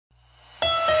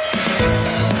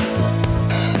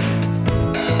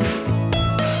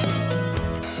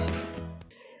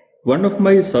One of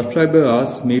my subscribers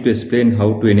asked me to explain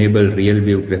how to enable real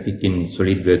view graphic in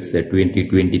Solidworks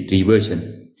 2023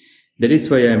 version. That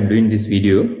is why I am doing this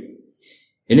video.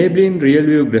 Enabling real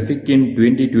view graphic in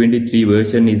 2023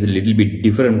 version is a little bit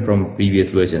different from previous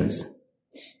versions.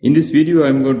 In this video I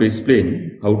am going to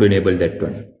explain how to enable that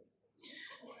one.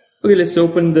 Okay, let's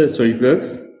open the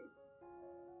Solidworks.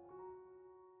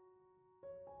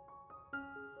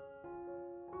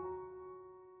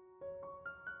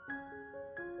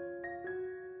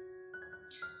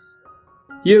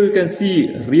 Here you can see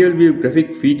real view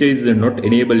graphic feature is not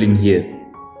enabled in here.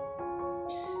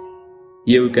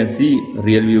 Here you can see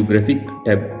real view graphic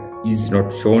tab is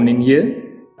not shown in here.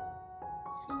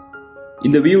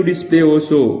 In the view display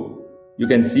also you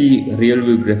can see real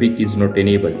view graphic is not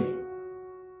enabled.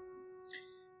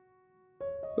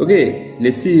 Okay,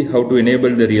 let's see how to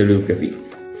enable the real view graphic.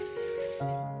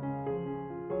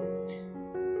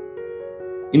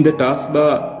 In the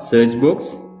taskbar search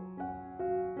box,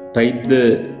 type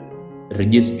the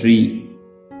Registry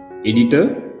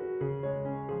editor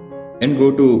and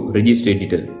go to Registry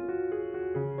editor.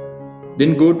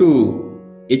 Then go to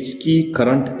HKey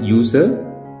current user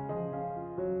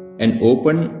and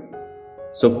open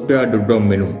software dropdown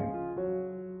menu.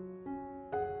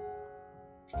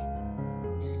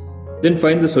 Then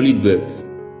find the Solidworks.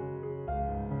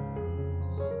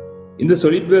 In the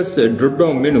Solidworks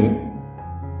dropdown menu,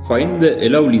 find the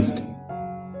allow list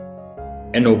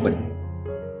and open.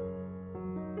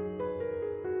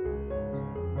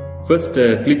 First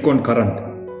click on current.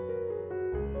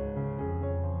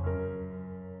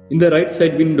 In the right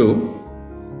side window,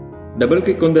 double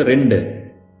click on the render.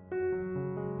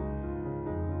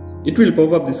 It will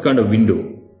pop up this kind of window.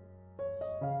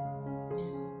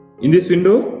 In this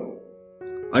window,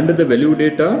 under the value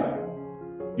data,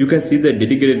 you can see the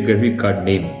dedicated graphic card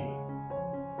name.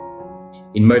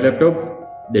 In my laptop,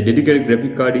 the dedicated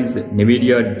graphic card is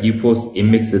NVIDIA GeForce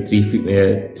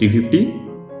MX350.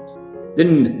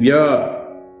 Then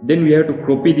we have to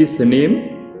copy this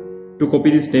name. To copy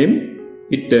this name,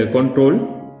 hit Ctrl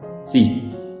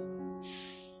C.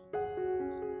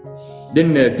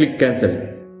 Then click cancel.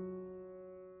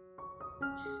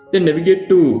 Then navigate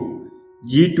to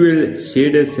G12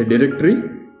 shaders directory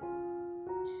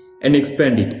and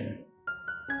expand it.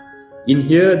 In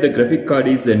here the graphic card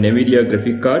is a NVIDIA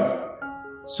graphic card.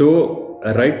 So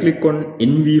right click on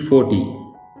NV40.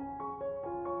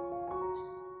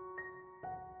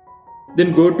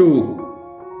 Then go to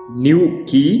new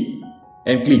key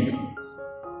and click.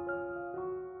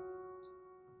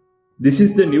 This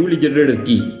is the newly generated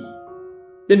key.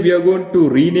 Then we are going to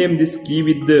rename this key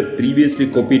with the previously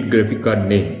copied graphic card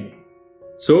name.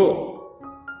 So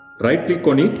right click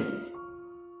on it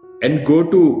and go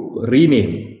to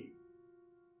rename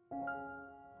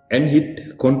and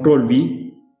hit Ctrl V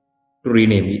to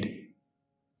rename it.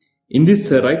 In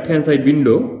this right hand side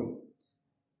window,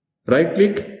 right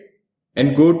click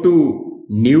and go to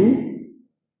new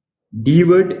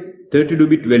dword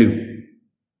 32-bit value.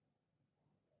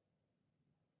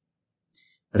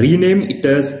 Rename it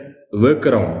as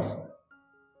workarounds.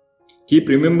 Keep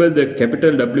remember the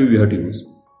capital W you have to use.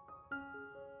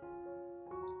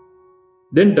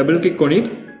 Then double click on it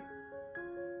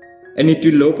and it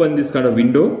will open this kind of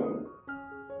window.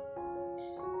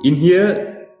 In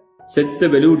here, set the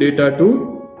value data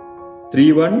to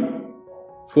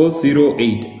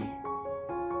 31408.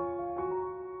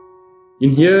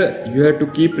 In here, you have to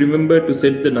keep remember to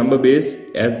set the number base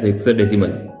as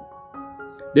hexadecimal.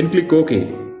 Then click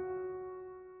OK.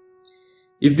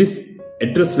 If this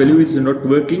address value is not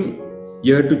working,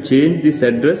 you have to change this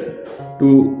address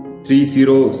to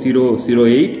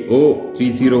 30008 or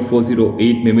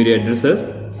 30408 memory addresses.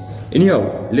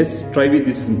 Anyhow, let's try with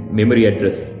this memory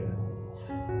address.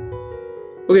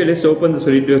 Okay, let's open the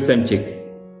Solidworks and check.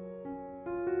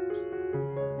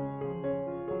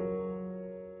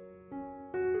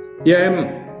 Here I am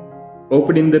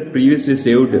opening the previously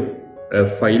saved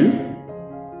file,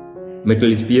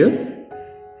 Metal Sphere.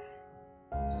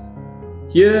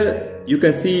 Here you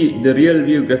can see the real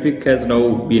view graphic has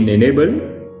now been enabled.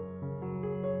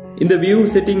 In the view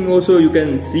setting also you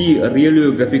can see a real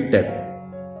view graphic tab.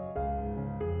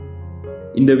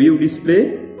 In the view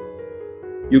display,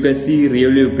 you can see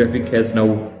real view graphic has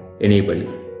now enabled.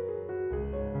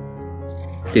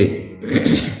 Okay.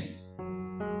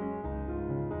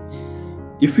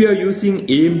 If you are using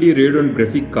AMD Radeon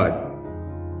graphic card,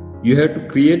 you have to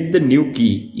create the new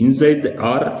key inside the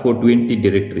R420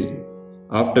 directory.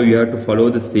 After you have to follow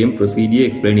the same procedure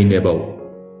explained in above.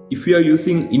 If you are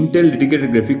using Intel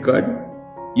dedicated graphic card,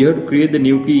 you have to create the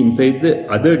new key inside the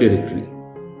other directory.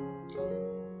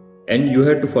 and you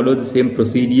have to follow the same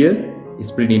procedure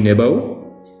explained in above.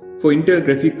 For Intel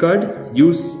graphic card,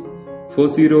 use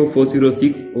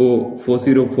 40406 or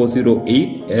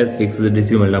 40408 as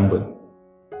hexadecimal number.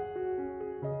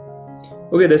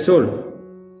 Okay, that's all.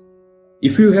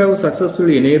 If you have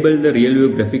successfully enabled the real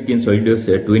view graphic in SolidWorks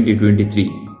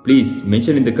 2023, please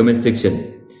mention in the comment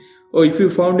section. Or if you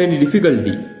found any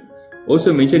difficulty,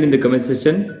 also mention in the comment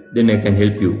section, then I can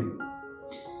help you.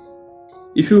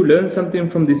 If you learned something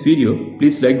from this video,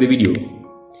 please like the video.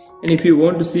 And if you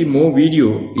want to see more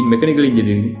video in mechanical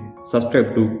engineering,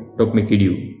 subscribe to Top Mech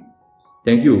Edu.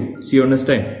 Thank you. See you next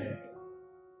time.